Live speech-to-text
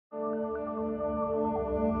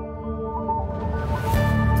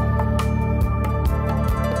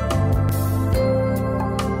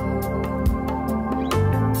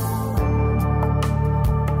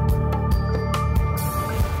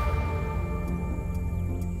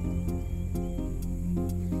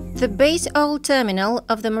The base oil terminal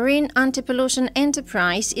of the Marine Anti-Pollution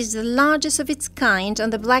Enterprise is the largest of its kind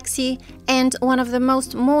on the Black Sea and one of the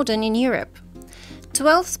most modern in Europe.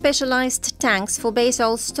 12 specialized tanks for base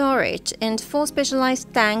oil storage and 4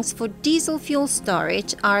 specialized tanks for diesel fuel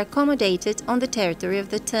storage are accommodated on the territory of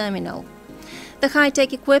the terminal. The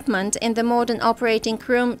high-tech equipment and the modern operating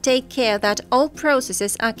room take care that all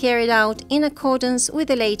processes are carried out in accordance with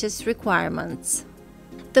the latest requirements.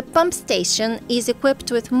 The pump station is equipped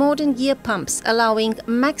with modern gear pumps, allowing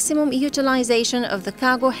maximum utilization of the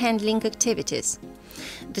cargo handling activities.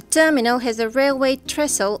 The terminal has a railway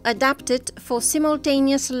trestle adapted for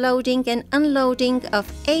simultaneous loading and unloading of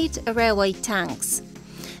 8 railway tanks.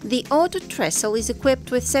 The auto trestle is equipped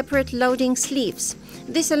with separate loading sleeves.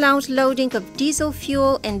 This allows loading of diesel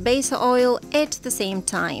fuel and base oil at the same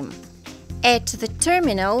time. At the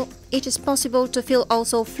terminal, it is possible to fill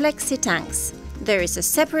also flexi tanks. There is a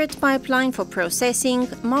separate pipeline for processing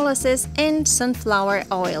molasses and sunflower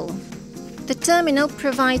oil. The terminal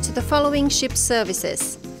provides the following ship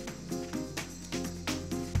services.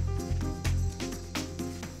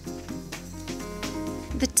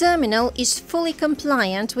 The terminal is fully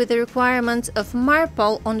compliant with the requirements of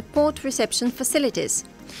MARPOL on port reception facilities,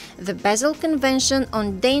 the Basel Convention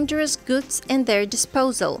on Dangerous Goods and Their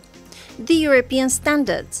Disposal, the European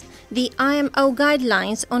standards, the IMO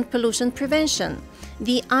guidelines on pollution prevention,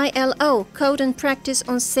 the ILO Code and Practice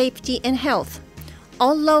on Safety and Health,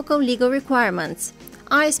 all local legal requirements,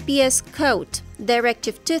 ISPS Code,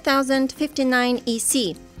 Directive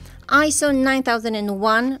 2000/59/EC, ISO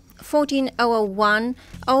 9001, 14001,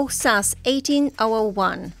 OSAS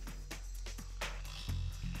 18001.